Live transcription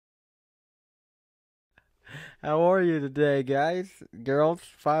How are you today, guys? Girls,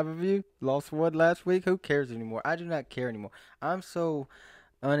 five of you. Lost one last week. Who cares anymore? I do not care anymore. I'm so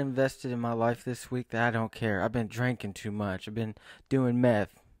uninvested in my life this week that I don't care. I've been drinking too much. I've been doing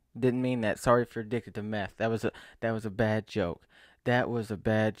meth. Didn't mean that. Sorry if you're addicted to meth. That was a bad joke. That was a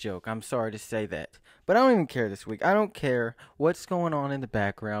bad joke. I'm sorry to say that. But I don't even care this week. I don't care what's going on in the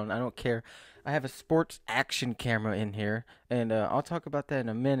background. I don't care. I have a sports action camera in here, and I'll talk about that in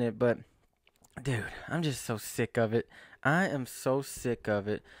a minute, but dude, I'm just so sick of it. I am so sick of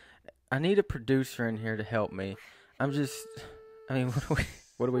it. I need a producer in here to help me. I'm just, I mean,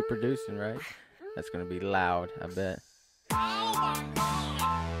 what are we producing, right? That's gonna be loud, I bet. I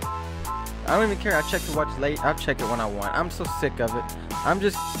don't even care. I check the watch late. I'll check it when I want. I'm so sick of it.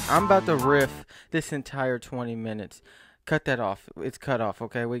 I'm about to riff this entire 20 minutes. Cut that off. It's cut off.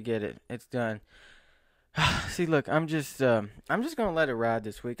 Okay, we get it. It's done. See, look, I'm just gonna let it ride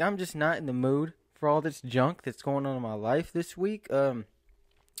this week. I'm just not in the mood for all this junk that's going on in my life this week. I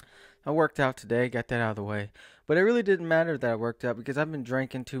worked out today, got that out of the way, but it really didn't matter that I worked out because I've been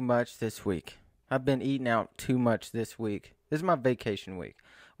drinking too much this week. I've been eating out too much this week. This is my vacation week,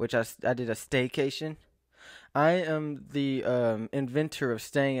 which I did a staycation. I am the inventor of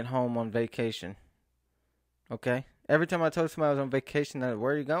staying at home on vacation. Okay, every time I told somebody I was on vacation,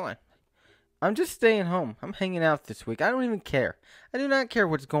 where are you going? I'm just staying home. I'm hanging out this week. I don't even care. I do not care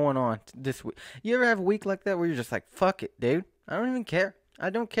what's going on this week. You ever have a week like that where you're just like, fuck it, dude? I don't even care.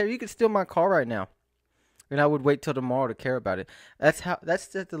 I don't care. You could steal my car right now. And I would wait till tomorrow to care about it. That's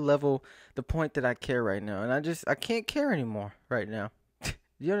at the level, the point that I care right now. And I can't care anymore right now. Do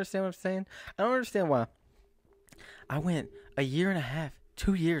you understand what I'm saying? I don't understand why. I went a year and a half,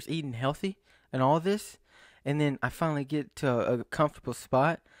 2 years eating healthy and all this. And then I finally get to a comfortable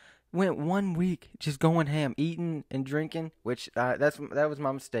spot. Went 1 week just going ham, eating and drinking, which that was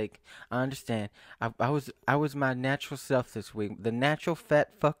my mistake. I understand. I was my natural self this week, the natural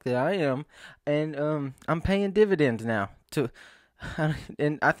fat fuck that I am, and I'm paying dividends now.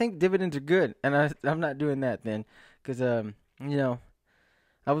 And I think dividends are good, and I'm not doing that then, cause you know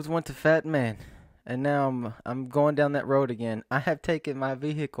I was once a fat man, and now I'm going down that road again. I have taken my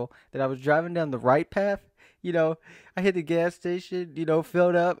vehicle that I was driving down the right path. You know, I hit the gas station,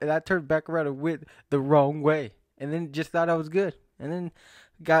 filled up, and I turned back around and went the wrong way, and then just thought I was good, and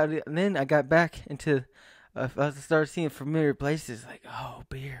then I got back into, I started seeing familiar places like, oh,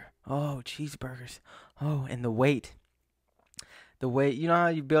 beer, oh, cheeseburgers, oh, and the weight. You know how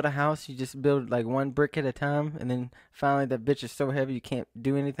you build a house, you just build like one brick at a time, and then finally that bitch is so heavy you can't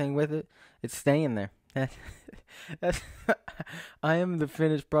do anything with it. It's staying there. That's I am the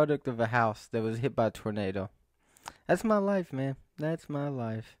finished product of a house that was hit by a tornado. That's my life, man. That's my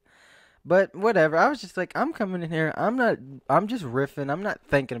life. But whatever. I was just like, I'm coming in here. I'm just riffing. I'm not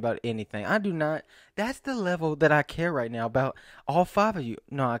thinking about anything. I do not. That's the level that I care right now about all five of you.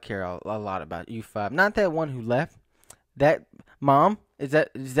 No, I care a lot about you five. Not that one who left. That mom, is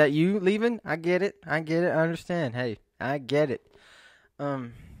that you leaving? I get it. I get it. I understand. Hey, I get it.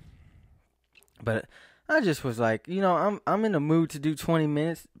 Um, but I just was like, I'm in a mood to do 20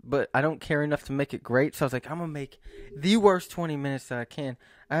 minutes, but I don't care enough to make it great. So I was like, I'm gonna make the worst 20 minutes that I can.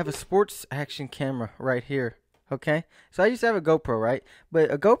 I have a sports action camera right here. Okay, so I used to have a GoPro, right?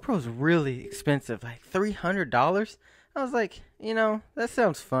 But a GoPro is really expensive, like $300. I was like, that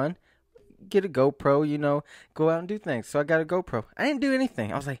sounds fun. Get a GoPro, go out and do things. So I got a GoPro. I didn't do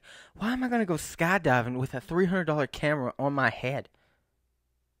anything. I was like, why am I gonna go skydiving with a $300 camera on my head?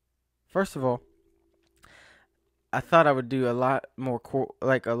 First of all, I thought I would do a lot more cool,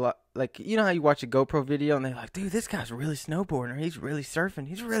 like a lot, like how you watch a GoPro video and they're like, dude, this guy's really snowboarding, or he's really surfing,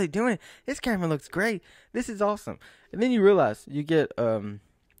 he's really doing it. His camera looks great. This is awesome. And then you realize you get a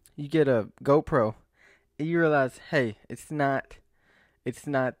GoPro, and you realize, hey, it's not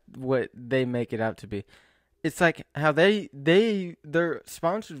what they make it out to be. It's like how their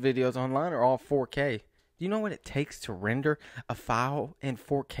sponsored videos online are all 4K. Do you know what it takes to render a file in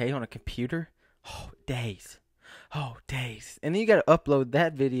 4K on a computer? Oh, days. Oh, days. And then you got to upload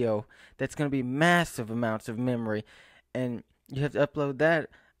that video that's going to be massive amounts of memory. And you have to upload that.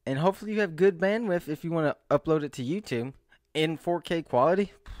 And hopefully you have good bandwidth if you want to upload it to YouTube in 4K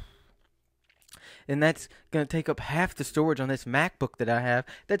quality. And that's going to take up half the storage on this MacBook that I have.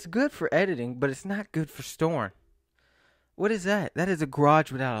 That's good for editing, but it's not good for storing. What is that? That is a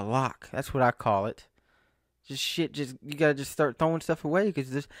garage without a lock. That's what I call it. Just shit, you gotta just start throwing stuff away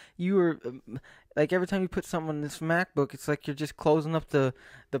because you are like every time you put something on this MacBook, it's like you're just closing up the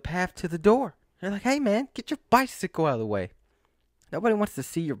path to the door. You're like, hey man, get your bicycle out of the way. Nobody wants to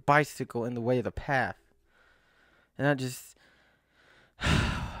see your bicycle in the way of the path. And I just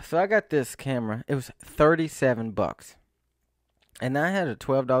So I got this camera. It was $37. And I had a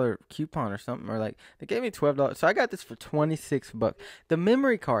 $12 coupon or something, or like they gave me $12. So I got this for $26. The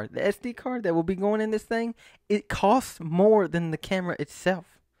memory card, the SD card that will be going in this thing, it costs more than the camera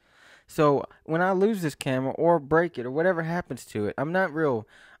itself. So when I lose this camera or break it or whatever happens to it, I'm not real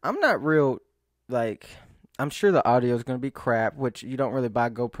like, I'm sure the audio is going to be crap, which you don't really buy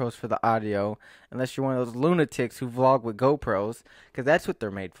GoPros for the audio unless you're one of those lunatics who vlog with GoPros, because that's what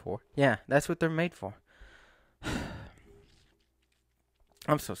they're made for. Yeah, that's what they're made for.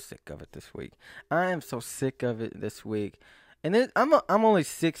 I'm so sick of it this week. I am so sick of it this week. And then I'm only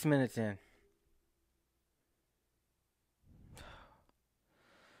 6 minutes in.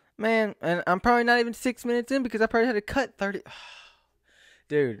 Man, and I'm probably not even 6 minutes in because I probably had to cut 30.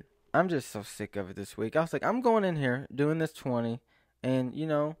 Dude, I'm just so sick of it this week. I was like, I'm going in here doing this 20,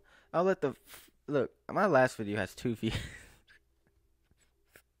 and I'll let look. My last video has 2 views.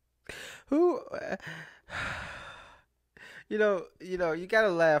 Who? You gotta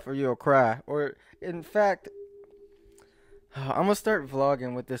laugh or you'll cry. Or, in fact, I'm gonna start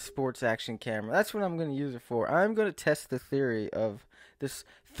vlogging with this sports action camera. That's what I'm gonna use it for. I'm gonna test the theory of this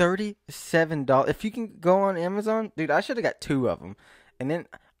 $37. If you can go on Amazon, dude, I should have got 2 of them. And then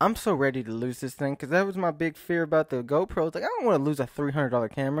I'm so ready to lose this thing because that was my big fear about the GoPro. It's like, I don't want to lose a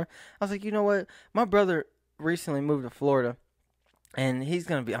 $300 camera. I was like, you know what? My brother recently moved to Florida. And he's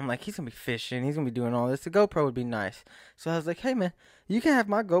going to be fishing. He's going to be doing all this. The GoPro would be nice. So I was like, hey, man, you can have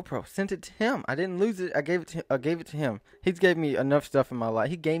my GoPro. Sent it to him. I didn't lose it. I gave it to him. He's gave me enough stuff in my life.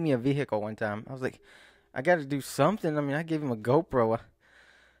 He gave me a vehicle one time. I was like, I got to do something. I mean, I gave him a GoPro.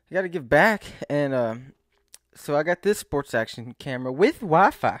 I got to give back. And so I got this sports action camera with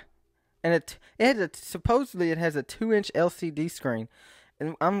Wi-Fi. And supposedly it has a 2-inch LCD screen.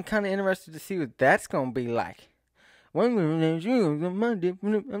 And I'm kind of interested to see what that's going to be like. I'm trying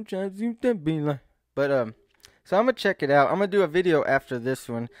to see what that be like. But so I'm gonna check it out. I'm gonna do a video after this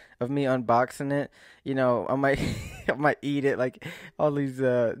one of me unboxing it. I might I might eat it like all these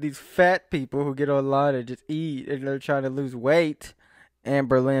fat people who get online and just eat and they're trying to lose weight.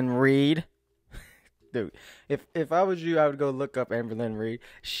 Amberlynn Reed. Dude, if I was you, I would go look up Amberlynn Reed.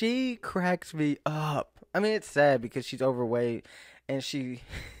 She cracks me up. I mean, it's sad because she's overweight and she.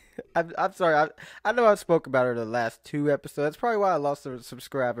 I'm sorry. I know I spoke about her the last 2 episodes. That's probably why I lost a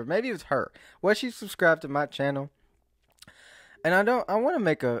subscriber. Maybe it was her. Well, she subscribed to my channel. And I want to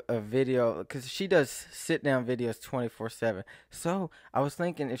make a video because she does sit down videos 24/7. So I was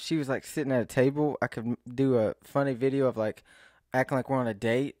thinking if she was like sitting at a table, I could do a funny video of like acting like we're on a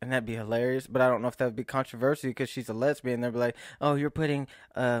date, and that'd be hilarious. But I don't know if that would be controversial because she's a lesbian. They'd be like, oh, you're putting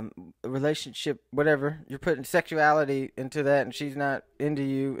relationship, whatever, you're putting sexuality into that, and she's not into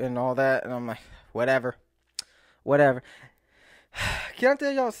you and all that. And I'm like, whatever. Can I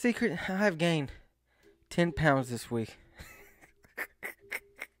tell y'all a secret? I have gained 10 pounds this week.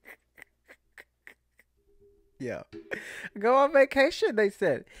 Yeah. Go on vacation, they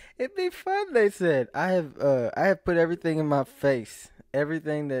said. It'd be fun, they said. I have put everything in my face.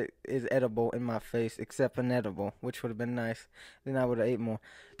 Everything that is edible in my face except inedible, which would have been nice. Then I would have ate more.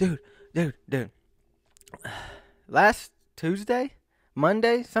 Dude. Last Tuesday?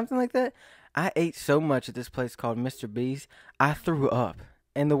 Monday? Something like that? I ate so much at this place called Mr. B's. I threw up.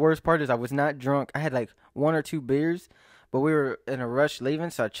 And the worst part is I was not drunk. I had like 1 or 2 beers, but we were in a rush leaving,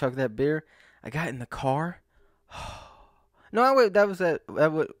 so I chugged that beer. I got in the car. No, that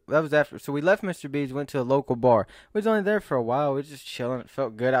was after. So we left Mr. B's, went to a local bar. We was only there for a while. We was just chilling. It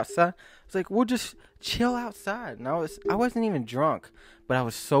felt good outside. I was like, we'll just chill outside. And I wasn't even drunk, but I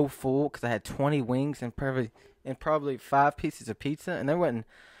was so full because I had 20 wings and probably 5 pieces of pizza, and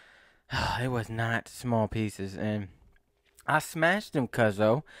it was not small pieces. And I smashed them,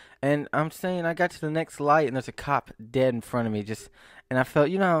 cuzzo. And I'm saying I got to the next light, and there's a cop dead in front of me. And I felt,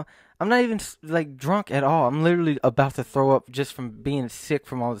 I'm not even like drunk at all. I'm literally about to throw up just from being sick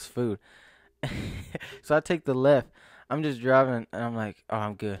from all this food. So I take the left. I'm just driving, and I'm like, oh,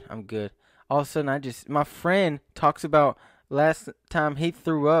 I'm good. All of a sudden, my friend talks about last time he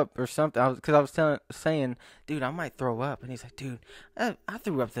threw up or something. Because I was saying, dude, I might throw up. And he's like, dude, I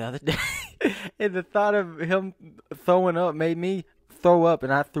threw up the other day. And the thought of him throwing up made me throw up,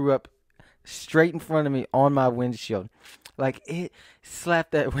 and I threw up straight in front of me on my windshield. Like, it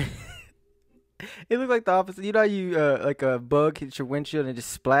slapped that wind. It looked like the opposite. You know how you, like a bug hits your windshield and it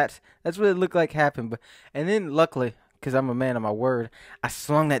just splats? That's what it looked like happened. And then, luckily, because I'm a man of my word, I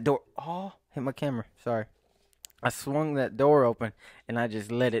slung that door. Oh, hit my camera. Sorry. I swung that door open and I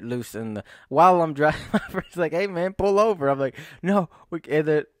just let it loose. And while I'm driving, my friend's like, "Hey man, pull over." I'm like, "No." And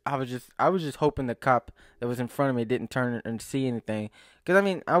then I was just hoping the cop that was in front of me didn't turn and see anything. Cause I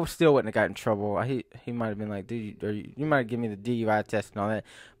mean, I still wouldn't have got in trouble. He might have been like, "Dude, you might have given me the DUI test and all that."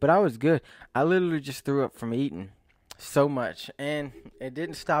 But I was good. I literally just threw up from eating so much, and it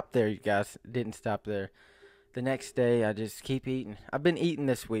didn't stop there, you guys. It didn't stop there. The next day, I just keep eating. I've been eating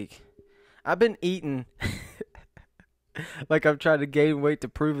this week. I've been eating. Like I'm trying to gain weight to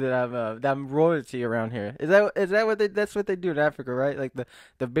prove that I'm royalty around here. Is that that's what they do in Africa, right? Like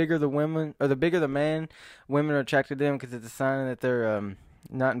the bigger the women or the bigger the man, women are attracted to them because it's a sign that they're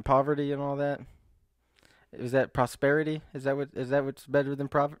not in poverty and all that. Is that prosperity? Is that what's better than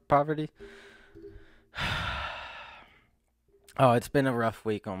poverty? Oh, it's been a rough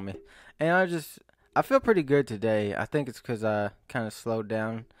week on me, and I feel pretty good today. I think it's because I kind of slowed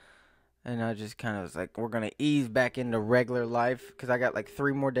down. And I just kind of was like, we're going to ease back into regular life because I got like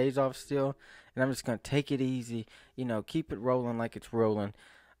 3 more days off still. And I'm just going to take it easy, keep it rolling like it's rolling.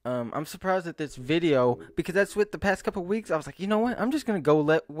 I'm surprised at this video because that's what the past couple of weeks I was like, you know what? I'm just going to go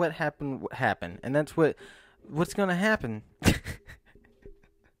let what happened happen. And that's what's going to happen.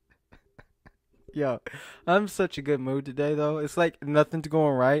 Yo, I'm such a good mood today though. It's like nothing's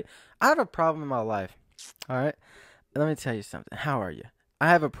going right. I have a problem in my life. All right. Let me tell you something. How are you? I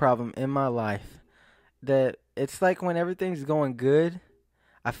have a problem in my life that it's like when everything's going good,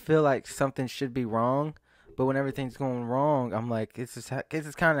 I feel like something should be wrong, but when everything's going wrong, I'm like, this is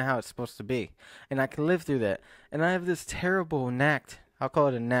kind of how it's supposed to be, and I can live through that. And I have this terrible knack. I'll call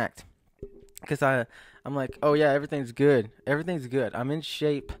it a knack, because I'm like, oh yeah, everything's good. Everything's good. I'm in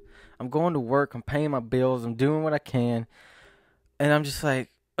shape. I'm going to work. I'm paying my bills. I'm doing what I can, and I'm just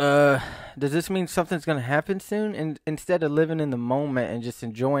like, does this mean something's gonna happen soon? And instead of living in the moment and just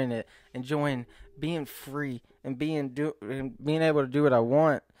enjoying it, enjoying being free and being able to do what I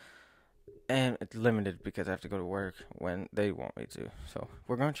want, and it's limited because I have to go to work when they want me to. So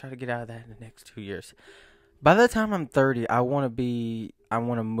we're gonna try to get out of that in the next 2 years. By the time I'm 30, I want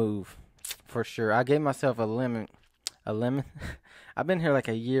to move for sure. I gave myself a limit. A lemon. I've been here like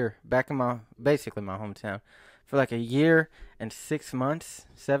a year, back in basically my hometown, for like a year and 6 months,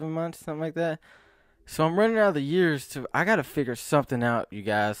 7 months, something like that. So I'm running out of the years I gotta figure something out, you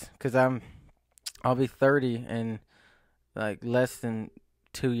guys, cause I'll be 30 in like less than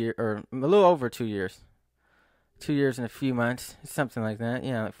 2 years, or a little over 2 years. 2 years and a few months, something like that.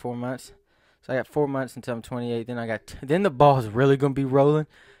 Yeah, like 4 months. So I got 4 months until I'm 28. Then the ball's really gonna be rolling.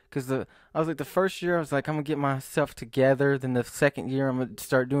 I was like, the first year I was like, I'm gonna get myself together. Then the second year I'm gonna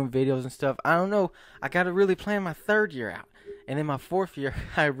start doing videos and stuff. I don't know. I gotta really plan my third year out, and then my fourth year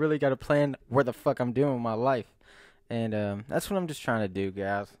I really gotta plan where the fuck I'm doing with my life, and that's what I'm just trying to do,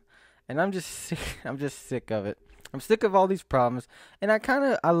 guys. And I'm just sick. I'm just sick of it. I'm sick of all these problems, and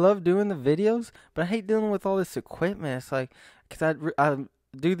I love doing the videos, but I hate dealing with all this equipment. It's like, I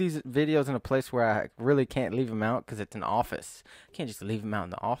do these videos in a place where I really can't leave them out because it's an office. I can't just leave them out in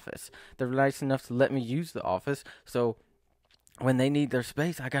the office. They're nice enough to let me use the office, so when they need their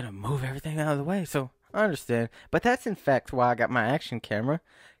space, I gotta move everything out of the way. So I understand, but that's in fact why I got my action camera,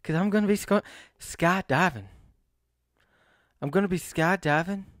 because I'm gonna be skydiving. I'm gonna be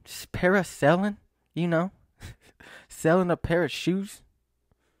skydiving, parasailing, selling a pair of shoes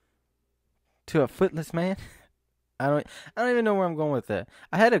to a footless man. I don't even know where I'm going with that.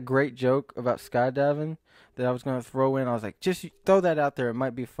 I had a great joke about skydiving that I was going to throw in. I was like, just throw that out there. It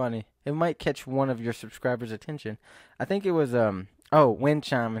might be funny. It might catch one of your subscribers' attention. I think it was wind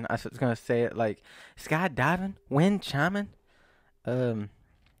chiming. I was going to say it like skydiving, wind chiming. I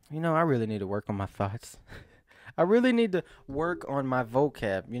really need to work on my thoughts. I really need to work on my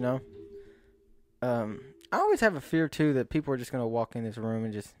vocab, I always have a fear too that people are just going to walk in this room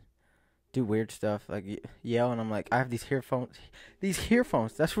and just do weird stuff, like yell, and I'm like, I have these earphones.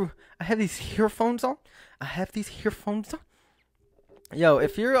 That's where I have these earphones on. Yo,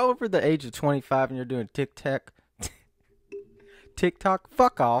 if you're over the age of 25 and you're doing TikTok,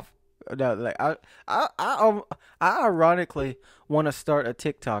 fuck off. No, like I ironically want to start a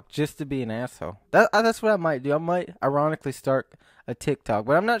TikTok just to be an asshole. That's what I might do. I might ironically start a TikTok,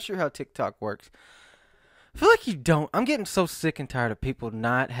 but I'm not sure how TikTok works. I feel like you don't. I'm getting so sick and tired of people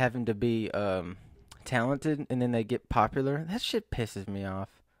not having to be talented and then they get popular. That shit pisses me off.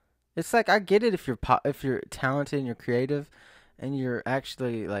 It's like, I get it if you're talented and you're creative and you're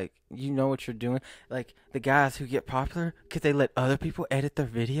actually like, you know what you're doing. Like the guys who get popular because they let other people edit their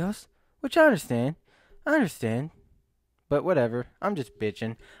videos, which I understand. But whatever. I'm just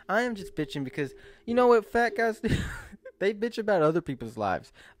bitching. I am just bitching because you know what fat guys do? They bitch about other people's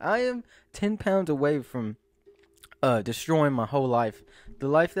lives. I am 10 pounds away from destroying my whole life. The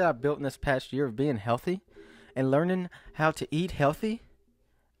life that I built in this past year of being healthy and learning how to eat healthy,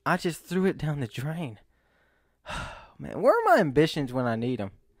 I just threw it down the drain. Man, where are my ambitions when I need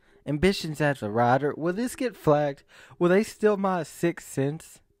them? Ambitions as a rider. Will this get flagged? Will they steal my 6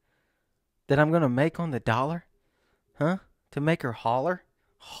 cents that I'm going to make on the dollar? Huh? To make her holler?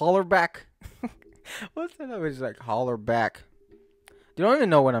 Holler back. What's that? It's like holler back. You don't even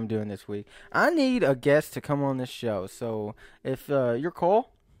know what I'm doing this week. I need a guest to come on this show. So if you're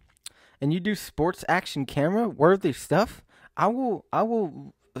Cole and you do sports action camera worthy stuff, I will.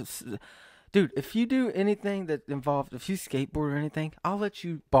 Dude, if you do anything that involves, if you skateboard or anything, I'll let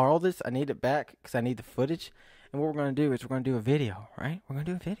you borrow this. I need it back because I need the footage. And what we're going to do is we're going to do a video, right? We're going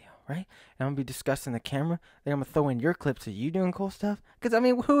to do a video, right? And I'm going to be discussing the camera. Then I'm going to throw in your clips of you doing cool stuff. Because, I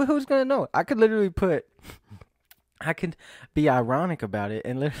mean, who's going to know? I could literally I could be ironic about it,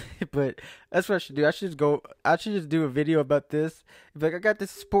 and literally, but that's what I should do. I should just do a video about this. Be like, I got this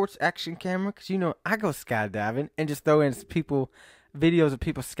sports action camera, because, I go skydiving, and just throw in videos of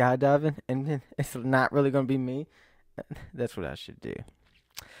people skydiving, and then it's not really going to be me. That's what I should do.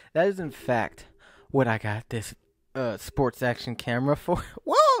 That is, in fact, what I got this sports action camera for.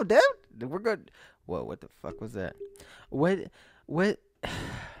 Whoa, dude! We're good. Whoa, what the fuck was that? What?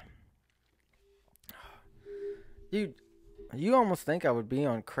 Dude, you almost think I would be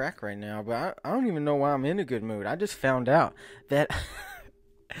on crack right now, but I don't even know why I'm in a good mood. I just found out that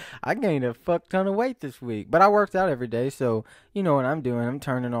I gained a fuck ton of weight this week. But I worked out every day, so you know what I'm doing. I'm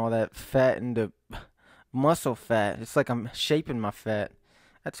turning all that fat into muscle fat. It's like I'm shaping my fat.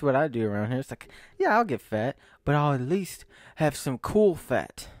 That's what I do around here. It's like, yeah, I'll get fat, but I'll at least have some cool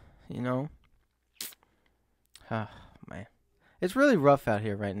fat, Oh, man. It's really rough out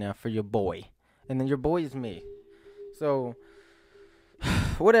here right now for your boy. And then your boy is me. So,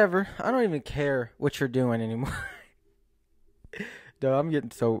 whatever. I don't even care what you're doing anymore. Dude, I'm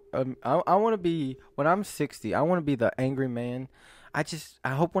getting so... I want to be... When I'm 60, I want to be the angry man. I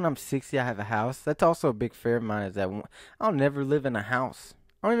hope when I'm 60 I have a house. That's also a big fear of mine, is that I'll never live in a house.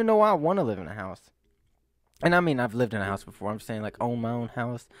 I don't even know why I want to live in a house. And I mean, I've lived in a house before. I'm saying, like, own my own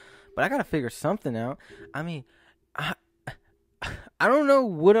house. But I got to figure something out. I mean, I don't know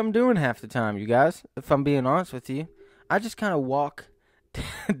what I'm doing half the time, you guys, if I'm being honest with you. I just kind of walk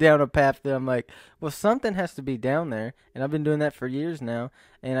down a path that I'm like, well, something has to be down there. And I've been doing that for years now.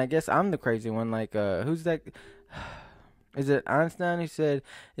 And I guess I'm the crazy one. Like, who's that? Is it Einstein who said,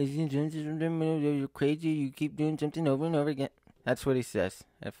 you're crazy, you keep doing something over and over again? That's what he says.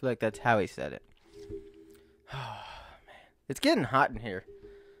 I feel like that's how he said it. Oh, man. It's getting hot in here.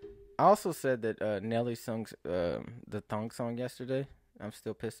 I also said that Nelly sung the Thong song yesterday. I'm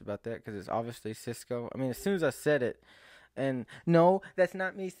still pissed about that because it's obviously Cisco. I mean, as soon as I said it, and no, that's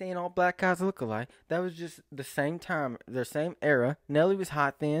not me saying all black guys look alike. That was just the same time, the same era. Nelly was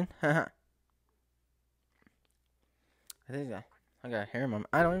hot then. I got hair in my mouth.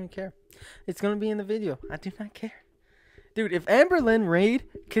 I don't even care. It's going to be in the video. I do not care. Dude, if Amberlynn Reid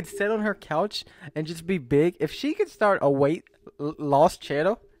could sit on her couch and just be big, if she could start a weight loss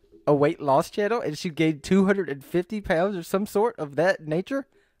channel, and she gained 250 pounds or some sort of that nature,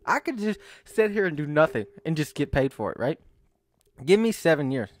 I could just sit here and do nothing and just get paid for it, right? Give me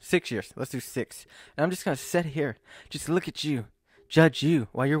 7 years, 6 years. Let's do 6. And I'm just going to sit here, just look at you, judge you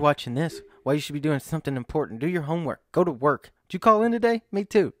while you're watching this, while you should be doing something important. Do your homework. Go to work. Did you call in today? Me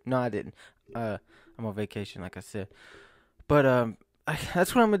too. No, I didn't. I'm on vacation, like I said. But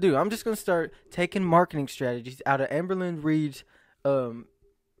that's what I'm going to do. I'm just going to start taking marketing strategies out of Amberlynn Reid's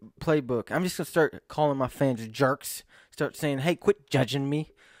playbook. I'm just going to start calling my fans jerks. Start saying, hey, quit judging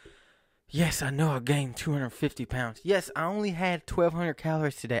me. Yes, I know I gained 250 pounds. Yes, I only had 1,200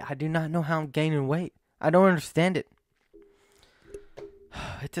 calories today. I do not know how I'm gaining weight. I don't understand it.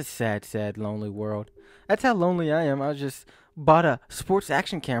 It's a sad, sad, lonely world. That's how lonely I am. I just bought a sports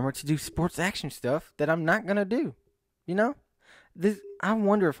action camera to do sports action stuff that I'm not going to do. I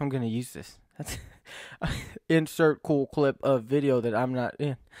wonder if I'm going to use this. That's insert cool clip of video that I'm not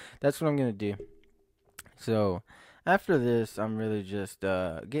in. That's what I'm going to do. So, after this, I'm really just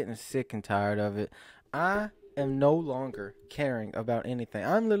getting sick and tired of it. I am no longer caring about anything.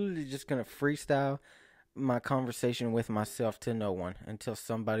 I'm literally just going to freestyle my conversation with myself to no one until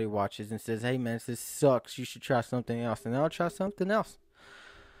somebody watches and says, hey, man, this sucks. You should try something else. And then I'll try something else.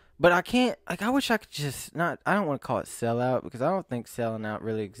 But I can't, I wish I could just I don't want to call it sellout because I don't think selling out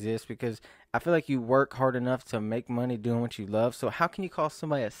really exists because I feel like you work hard enough to make money doing what you love. So how can you call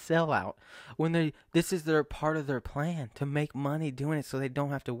somebody a sellout when this is their part of their plan to make money doing it so they don't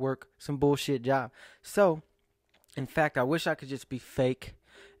have to work some bullshit job? So, in fact, I wish I could just be fake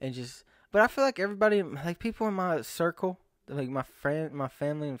and just But I feel like everybody, like people in my circle, like my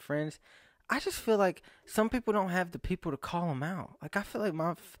family and friends, I just feel like some people don't have the people to call them out. Like I feel like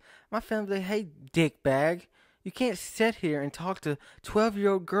my family, hey, dick bag, you can't sit here and talk to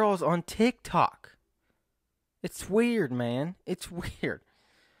 12-year-old girls on TikTok. It's weird, man. It's weird.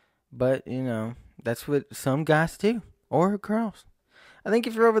 But, that's what some guys do. Or girls. I think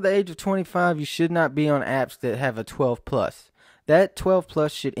if you're over the age of 25, you should not be on apps that have a 12 plus. That 12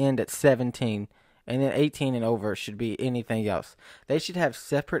 plus should end at 17. And then 18 and over should be anything else. They should have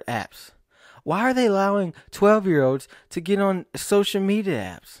separate apps. Why are they allowing 12-year-olds to get on social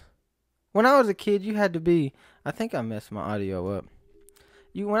media apps? When I was a kid, you had to be... I think I messed my audio up.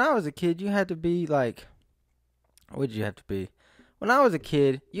 When I was a kid, you had to be like... What did you have to be? When I was a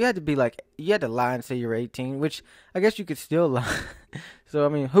kid, you had to be like... You had to lie and say you were 18, which I guess you could still lie. So, I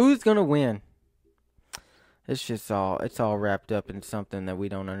mean, who's going to win? It's all wrapped up in something that we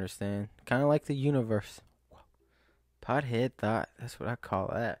don't understand. Kind of like the universe. Pothead thought. That's what I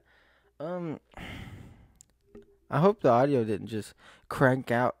call that. I hope the audio didn't just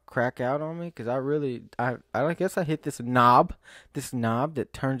crack out on me, because I guess I hit this knob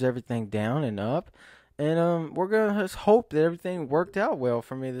that turns everything down and up, and we're gonna just hope that everything worked out well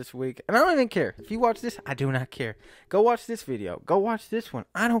for me this week. And I don't even care if you watch this. I do not care. Go watch this video. Go watch this one.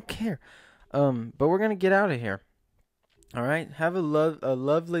 I don't care. But we're gonna get out of here. All right. Have a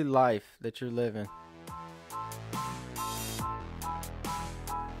lovely life that you're living.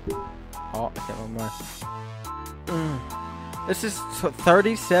 Oh, I hit my mic. This is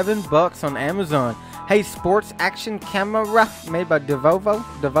 $37 on Amazon. Hey, sports action camera made by Devola.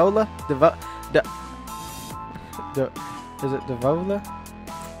 Is it Devola?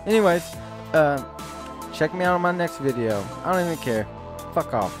 Anyways, check me out on my next video. I don't even care.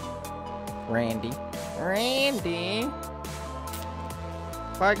 Fuck off, Randy.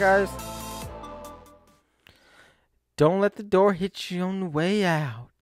 Bye, guys. Don't let the door hit you on the way out.